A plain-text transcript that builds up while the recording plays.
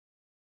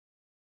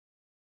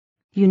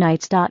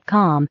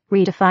Unites.com,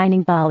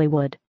 redefining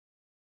Bollywood.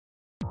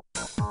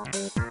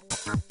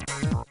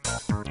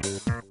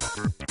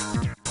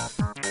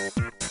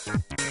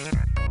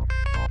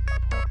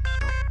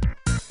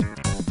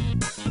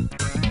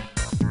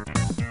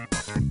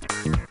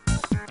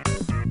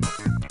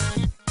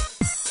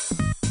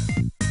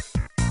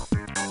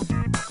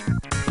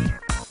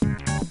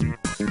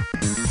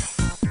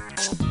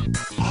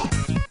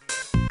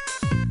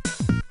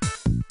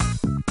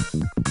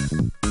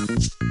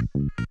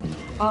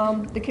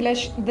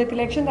 The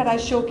collection that I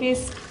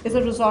showcase is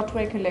a resort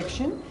wear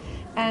collection,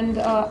 and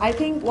I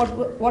think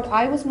what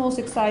I was most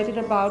excited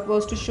about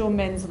was to show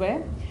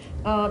menswear,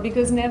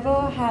 because never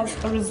has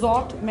a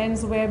resort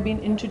menswear been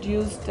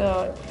introduced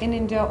in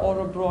India or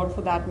abroad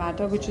for that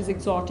matter, which is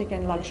exotic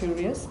and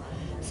luxurious.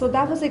 So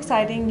that was an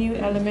exciting new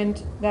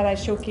element that I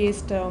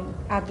showcased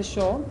at the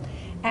show.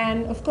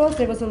 And of course,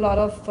 there was a lot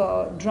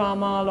of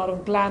drama, a lot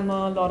of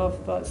glamour, a lot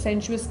of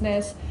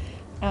sensuousness,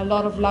 a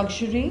lot of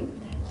luxury,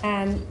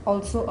 and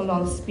also a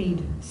lot of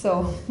speed.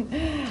 So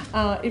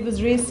it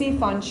was racy,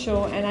 fun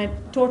show, and I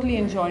totally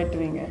enjoyed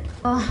doing it.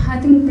 I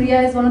think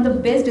Priya is one of the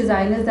best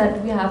designers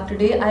that we have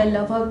today. I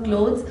love her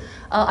clothes.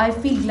 I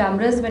feel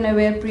glamorous when I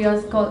wear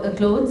Priya's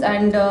clothes,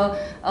 and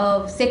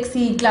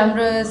sexy,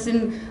 glamorous,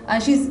 and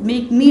she's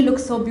make me look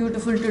so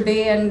beautiful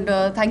today. And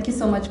thank you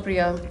so much,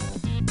 Priya.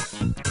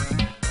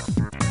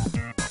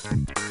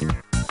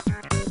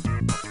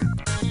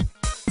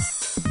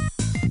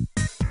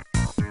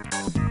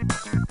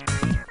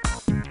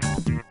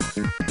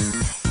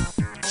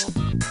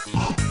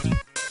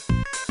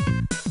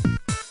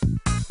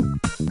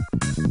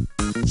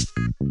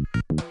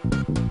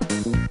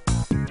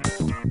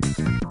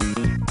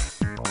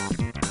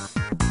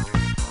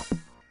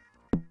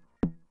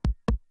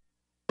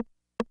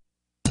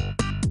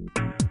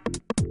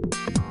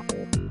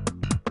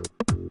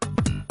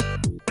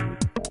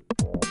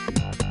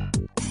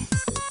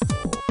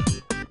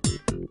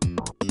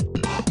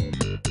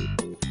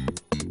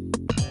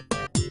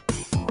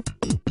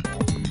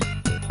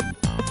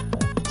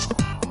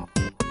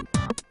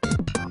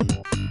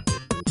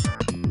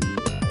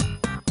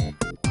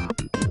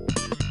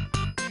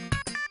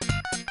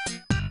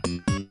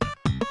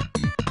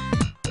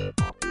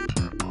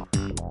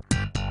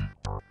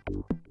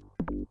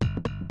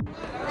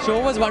 Show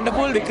was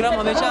wonderful. Vikram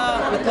हमेशा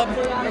मतलब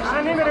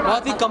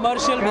बहुत ही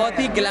commercial, बहुत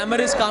ही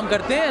glamorous काम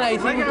करते हैं, and I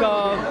think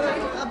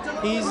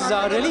he is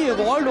really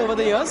evolved over the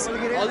years.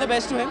 All the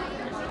best to him.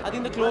 I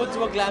think the clothes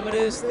were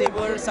glamorous, they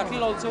were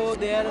subtle also.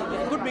 They are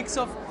a good mix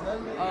of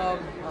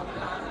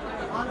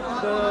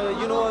the,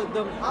 you know,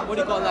 the, what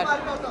do you call that,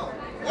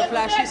 the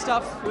flashy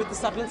stuff with the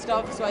subtle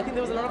stuff. So I think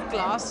there was a lot of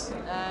class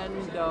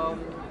and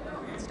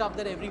stuff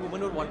that every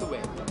woman would want to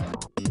wear.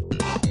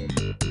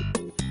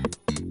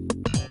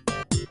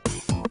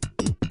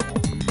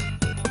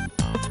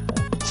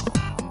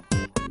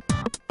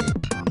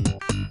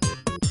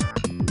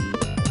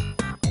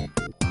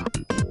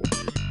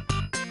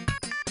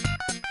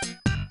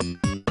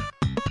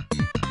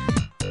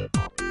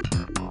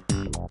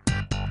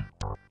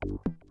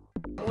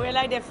 Well,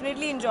 I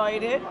definitely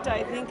enjoyed it.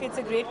 I think it's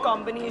a great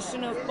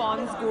combination of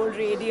Pond's Gold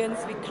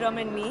Radiance, Vikram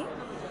and me.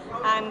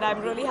 And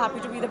I'm really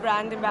happy to be the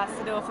brand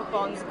ambassador for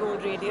Pond's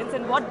Gold Radiance.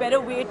 And what better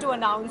way to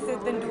announce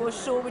it than do a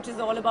show which is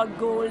all about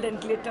gold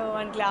and glitter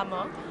and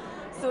glamour.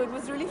 So it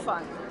was really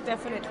fun,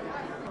 definitely.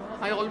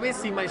 I always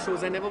see my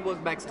shows. I never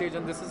work backstage,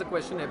 and this is a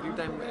question every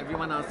time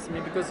everyone asks me,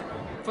 because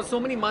for so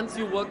many months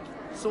you worked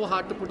so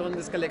hard to put on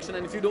this collection,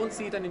 and if you don't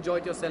see it and enjoy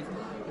it yourself,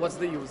 what's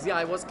the use? Yeah,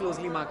 I was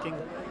closely marking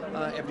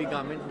every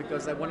garment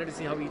because I wanted to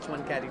see how each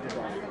one carried it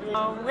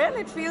on. Well,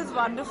 it feels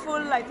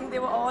wonderful. I think they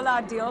were all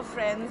our dear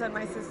friends, and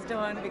my sister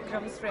and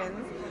Vikram's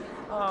friends.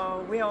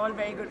 We're all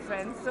very good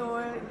friends, so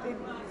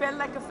it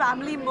felt like a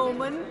family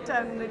moment,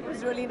 and it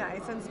was really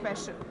nice and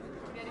special.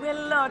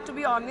 Well, to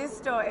be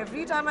honest,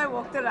 every time I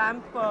walk the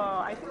ramp,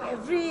 I think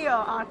every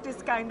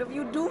artist kind of,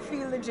 you do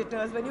feel the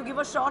jitters. When you give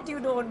a shot, you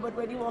don't, but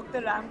when you walk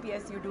the ramp,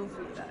 yes, you do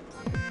feel that.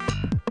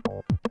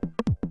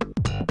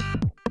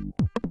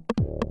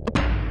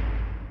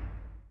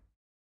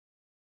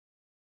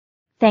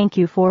 Thank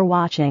you for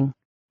watching.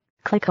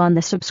 Click on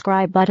the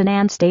subscribe button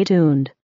and stay tuned.